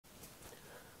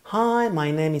Hi,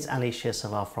 my name is Alicia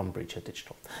Savar from Biricha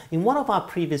Digital. In one of our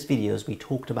previous videos, we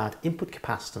talked about input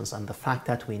capacitance and the fact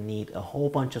that we need a whole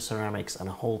bunch of ceramics and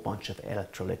a whole bunch of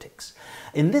electrolytics.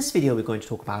 In this video, we're going to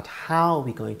talk about how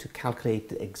we're going to calculate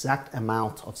the exact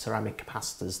amount of ceramic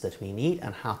capacitors that we need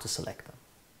and how to select them.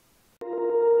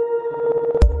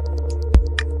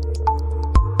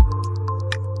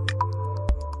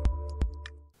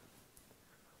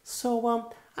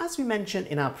 So, as we mentioned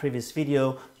in our previous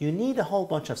video, you need a whole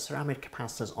bunch of ceramic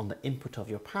capacitors on the input of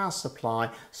your power supply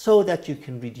so that you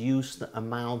can reduce the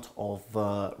amount of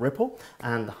ripple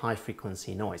and high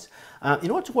frequency noise. In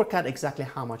order to work out exactly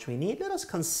how much we need, let us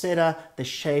consider the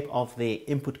shape of the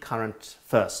input current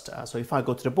first. So if I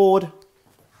go to the board,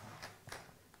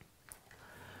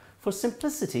 for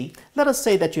simplicity, let us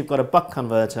say that you've got a buck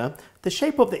converter. The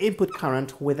shape of the input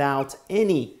current without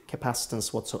any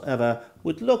capacitance whatsoever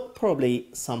would look probably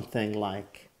something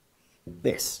like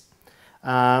this.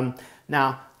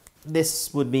 Now,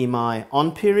 this would be my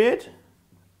on period,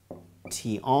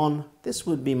 T on. This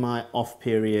would be my off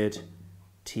period,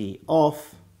 T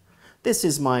off. This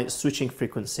is my switching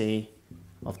frequency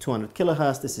of 200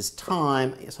 kilohertz. This is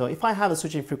time. So if I have a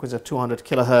switching frequency of 200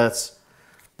 kilohertz,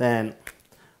 then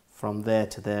from there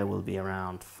to there will be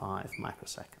around 5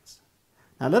 microseconds.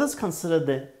 Now let us consider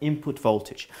the input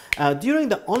voltage. During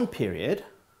the on period,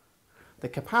 the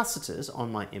capacitors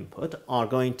on my input are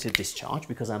going to discharge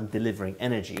because I'm delivering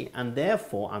energy, and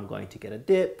therefore I'm going to get a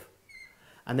dip.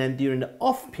 And then during the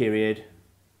off period,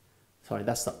 sorry,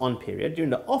 that's the on period.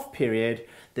 During the off period,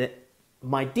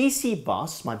 my DC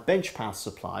bus, my bench power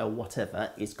supply or whatever,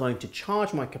 is going to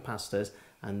charge my capacitors,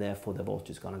 and therefore the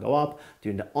voltage is going to go up.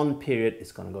 During the on period,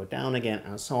 it's going to go down again,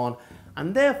 and so on.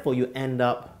 And therefore you end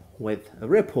up with a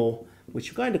ripple,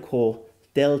 which we're going to call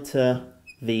delta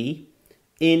V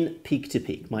in peak to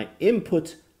peak. My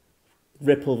input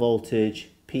ripple voltage,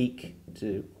 peak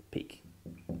to peak.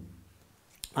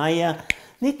 I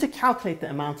need to calculate the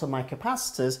amount of my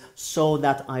capacitors so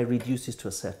that I reduce this to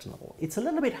a certain level. It's a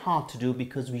little bit hard to do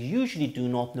because we usually do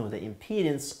not know the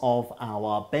impedance of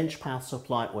our bench power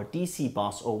supply or DC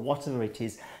bus or whatever it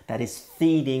is that is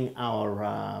feeding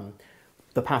our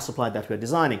the power supply that we're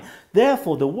designing.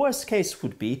 Therefore, the worst case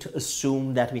would be to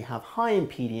assume that we have high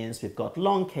impedance, we've got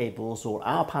long cables, or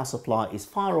our power supply is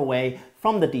far away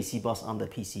from the DC bus on the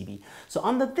PCB. So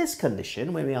under this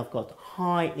condition, when we have got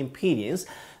high impedance,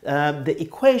 the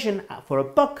equation for a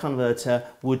buck converter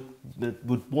would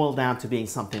boil down to being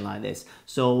something like this.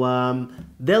 So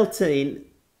delta in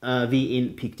V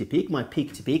in peak to peak, my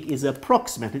peak to peak is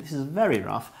approximately, this is very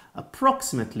rough,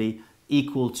 approximately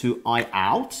equal to I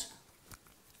out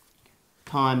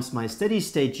times my steady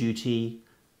state duty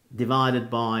divided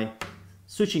by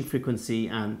switching frequency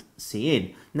and C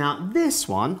in. Now this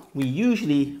one, we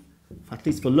usually, at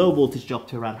least for low voltage up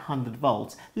to around 100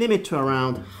 volts, limit to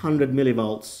around 100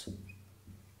 millivolts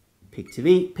peak to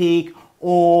peak,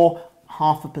 or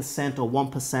 0.5% or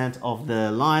 1% of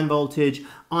the line voltage.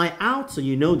 I out, so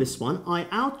you know this one, I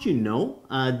out you know,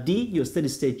 D, your steady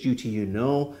state duty you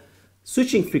know,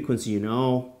 switching frequency you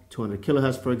know, 200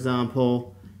 kilohertz for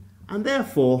example, and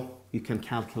therefore you can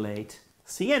calculate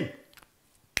C in.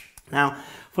 Now,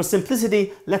 for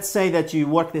simplicity, let's say that you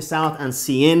work this out and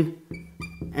C in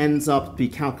ends up to be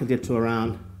calculated to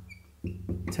around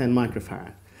 10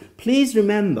 microfarad. Please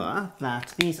remember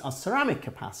that these are ceramic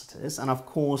capacitors, and of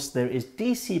course there is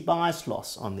DC bias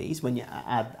loss on these when you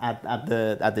add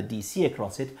the DC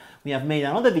across it. We have made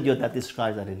another video that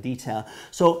describes that in detail.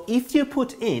 So if you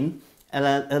put in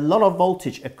a lot of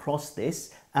voltage across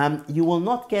this, you will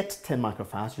not get 10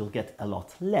 microfarads, you'll get a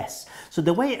lot less. So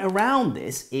the way around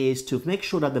this is to make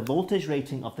sure that the voltage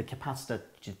rating of the capacitor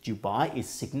that you buy is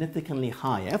significantly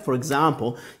higher. For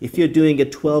example, if you're doing a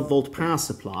 12 volt power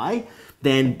supply,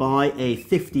 then buy a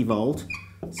 50 volt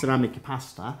ceramic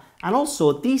capacitor. And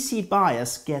also DC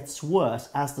bias gets worse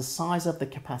as the size of the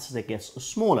capacitor gets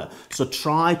smaller. So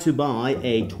try to buy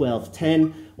a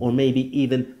 1210 or maybe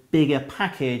even bigger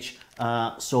package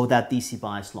so that DC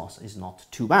bias loss is not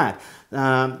too bad.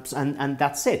 And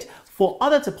that's it. For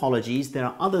other topologies, there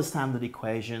are other standard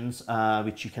equations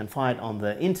which you can find on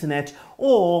the internet,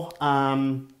 or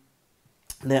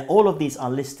all of these are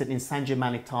listed in Sanjaya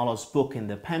Maniktala's book in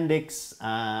the appendix,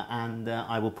 and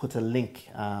I will put a link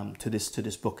to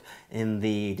this book in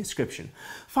the description.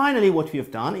 Finally, what we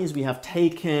have done is we have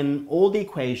taken all the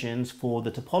equations for the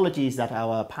topologies that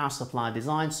our power supply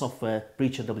design software,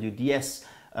 Biricha WDS,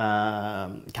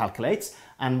 calculates,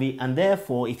 and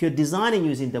therefore if you're designing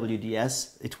using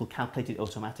WDS, it will calculate it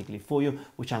automatically for you,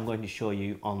 which I'm going to show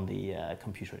you on the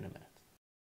computer in a minute.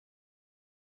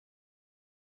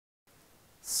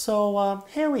 So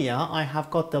here we are, I have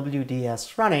got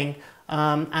WDS running,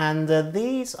 and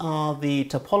these are the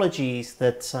topologies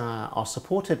that are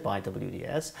supported by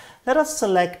WDS. Let us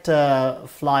select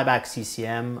flyback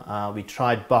CCM. We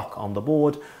tried buck on the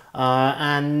board.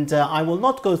 I will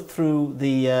not go through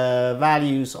the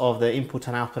values of the input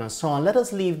and output and so on. Let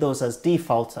us leave those as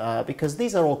default because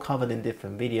these are all covered in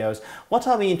different videos. What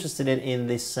are we interested in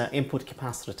this input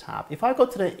capacitor tab? If I go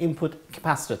to the input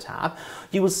capacitor tab,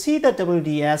 you will see that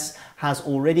WDS has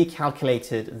already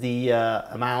calculated the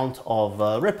amount of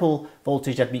ripple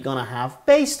voltage that we're going to have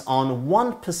based on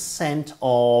 1%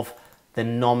 of the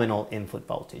nominal input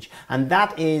voltage, and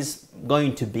that is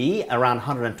going to be around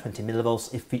 120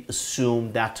 millivolts if we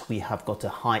assume that we have got a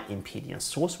high impedance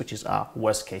source, which is our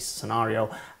worst case scenario,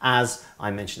 as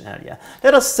I mentioned earlier.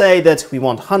 Let us say that we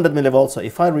want 100 millivolts, so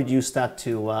if I reduce that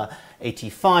to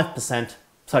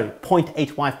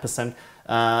 0.85%,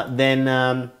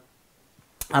 then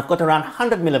I've got around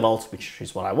 100 millivolts, which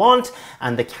is what I want,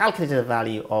 and the calculated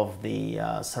value of the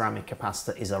ceramic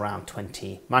capacitor is around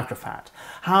 20 microfarad.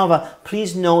 However,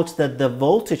 please note that the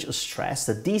voltage stress,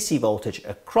 the DC voltage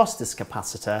across this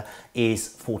capacitor is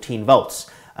 14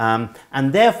 volts.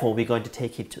 And therefore, we're going to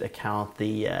take into account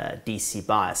the DC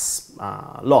bias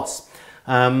loss.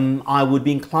 I would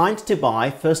be inclined to buy,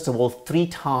 first of all, 3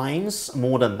 times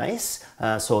more than this,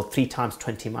 so 3 times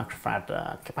 20 microfarad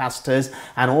capacitors,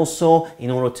 and also in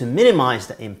order to minimize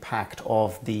the impact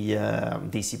of the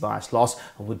DC bias loss,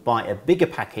 I would buy a bigger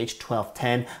package,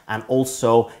 1210, and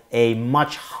also a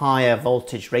much higher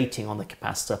voltage rating on the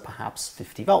capacitor, perhaps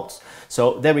 50 volts.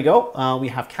 So there we go, we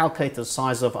have calculated the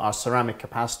size of our ceramic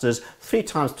capacitors, 3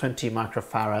 times 20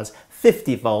 microfarads,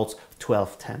 50 volts,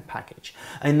 1210 package.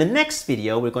 In the next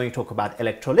video, we're going to talk about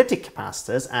electrolytic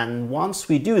capacitors, and once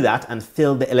we do that and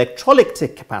fill the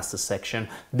electrolytic capacitor section,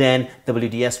 then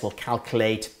WDS will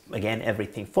calculate again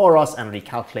everything for us and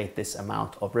recalculate this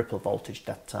amount of ripple voltage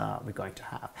that we're going to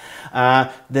have.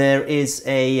 There is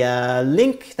a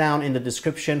link down in the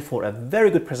description for a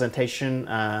very good presentation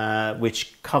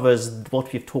which covers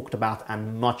what we've talked about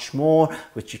and much more,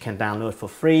 which you can download for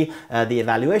free. The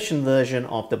evaluation version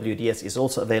of WDS is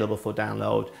also available for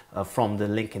download from the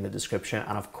link in the description,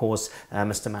 and of course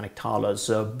Mr. Maniktala's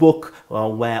book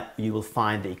where you will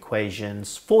find the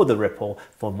equations for the ripple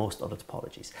for most of the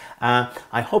topologies.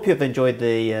 I hope you have enjoyed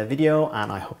the video,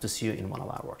 and I hope to see you in one of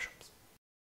our workshops.